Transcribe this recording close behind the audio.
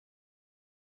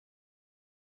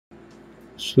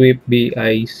Swift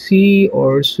BIC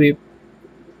or Swift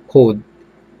code.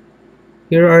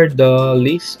 Here are the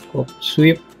list of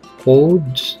Swift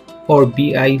codes or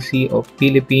BIC of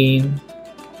Philippine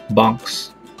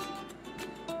banks: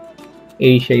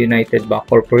 Asia United Bank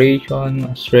Corporation,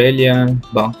 Australian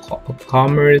Bank of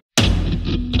Commerce.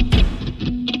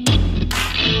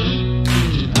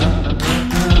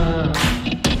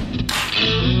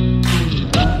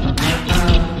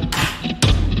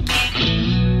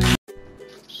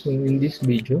 So in this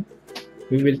video,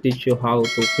 we will teach you how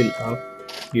to fill up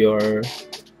your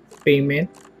payment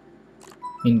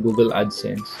in Google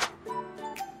AdSense.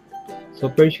 So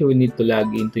first, you will need to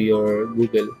log into your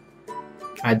Google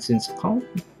AdSense account,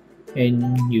 and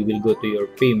you will go to your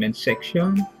payment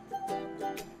section.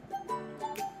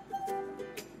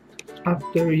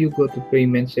 After you go to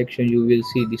payment section, you will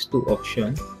see these two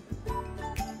options.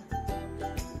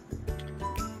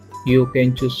 You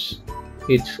can choose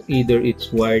either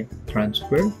it's wire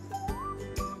transfer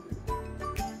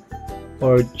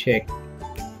or check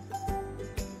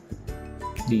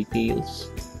details.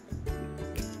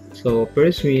 So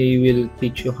first, we will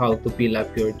teach you how to fill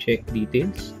up your check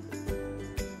details.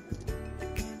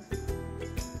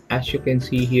 As you can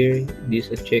see here, this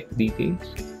is check details.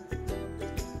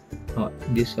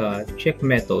 This check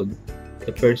method,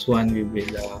 the first one we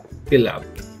will fill up.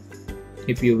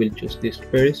 If you will choose this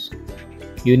first,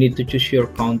 you need to choose your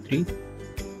country.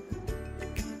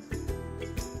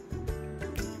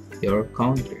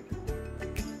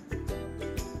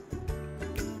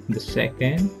 The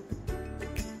second,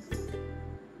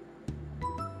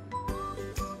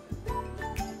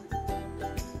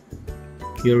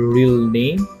 your real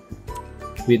name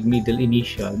with middle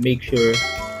initial. Make sure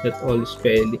that all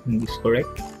spelling is correct.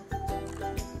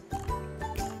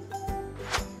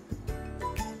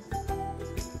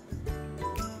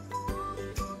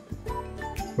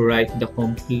 Write the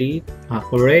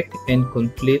correct and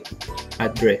complete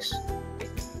address.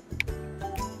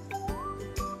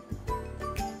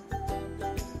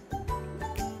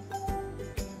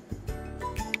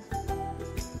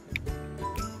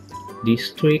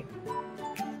 District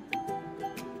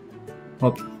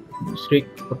of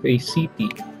a city,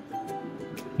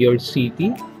 your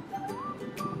city,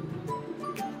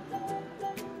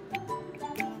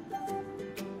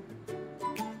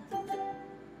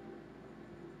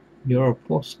 your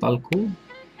postal code,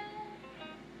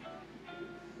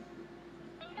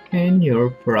 and your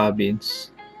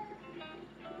province.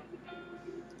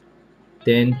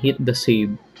 Then hit the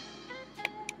save.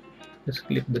 Just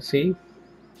click the save,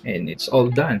 and it's all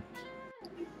done.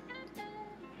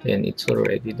 Then it's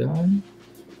already done.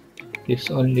 It's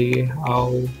only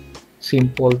how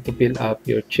simple to fill up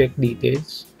your check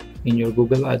details in your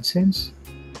Google AdSense.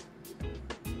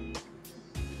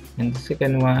 And the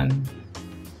second one,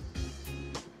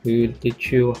 we will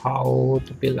teach you how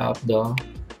to fill up the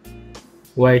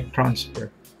wire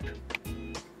transfer.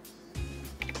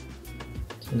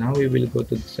 So now we will go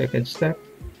to the second step.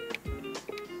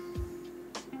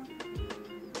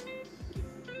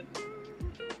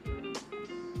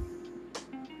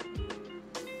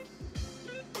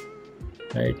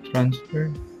 Wire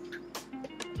transfer.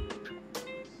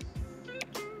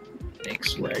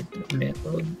 Next wire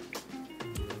method,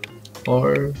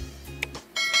 or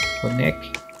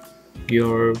connect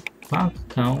your bank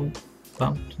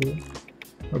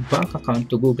account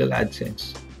to Google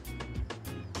AdSense,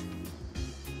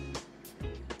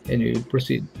 and we will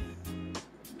proceed.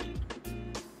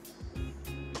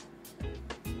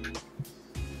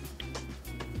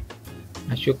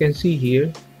 As you can see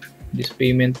here, this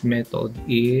payment method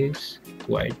is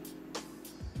wire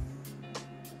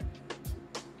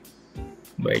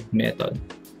method.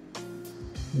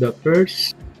 The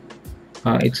first,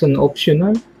 it's an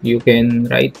optional. You can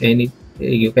write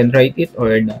it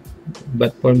or not,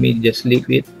 but for me, just leave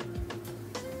it.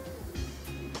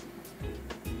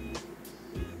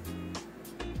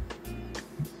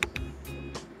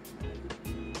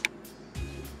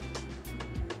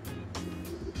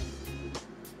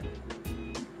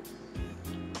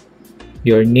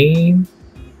 Your name,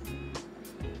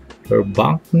 your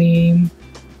bank name,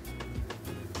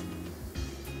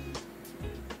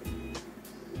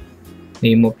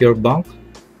 name of your bank,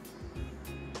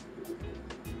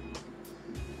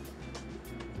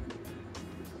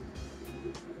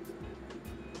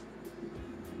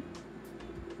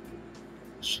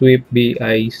 Swift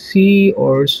BIC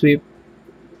or Swift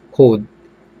code.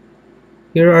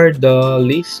 Here are the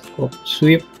list of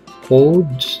Swift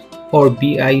codes or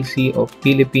BIC of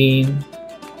Philippine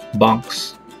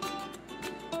banks: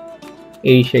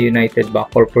 Asia United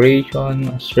Bank Corporation,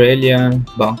 Australia,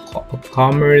 Bank of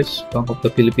Commerce, Bank of the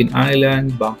Philippine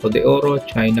Island, Banco de Oro,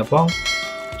 China Bank,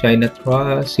 China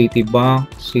Trust, Citibank,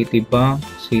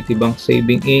 Citibank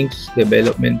Saving Inc.,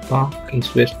 Development Bank,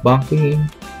 East West Banking,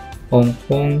 Hong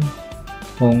Kong,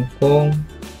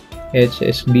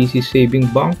 HSBC Saving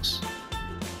Banks,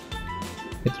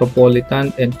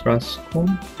 Metropolitan and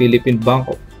Trustcom, Philippine Bank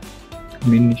of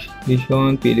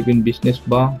Administration, Philippine Business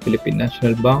Bank, Philippine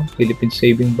National Bank, Philippine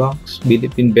Saving Banks,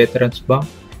 Philippine Veterans Bank,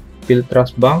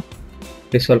 Philtrust Bank,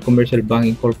 Rizal Commercial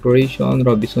Banking Corporation,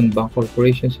 Robinson Bank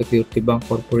Corporation, Security Bank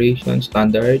Corporation,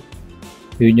 Standard,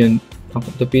 Union Bank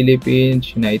of the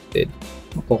Philippines, United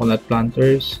Coconut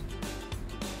Planters.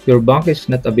 Your bank is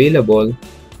not available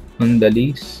on the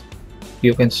list.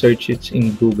 You can search it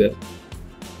in Google.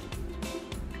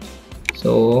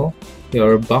 So,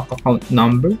 your bank account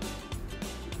number,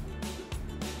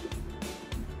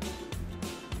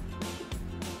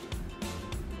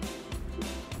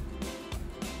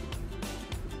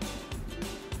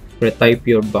 retype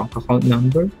your bank account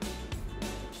number.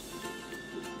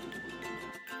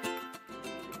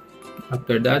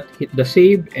 After that, hit the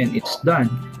save and it's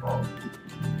done.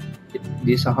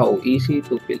 This is how easy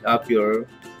to fill up your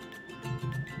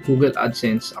Google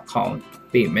AdSense account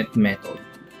payment method.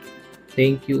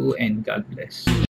 Thank you and God bless.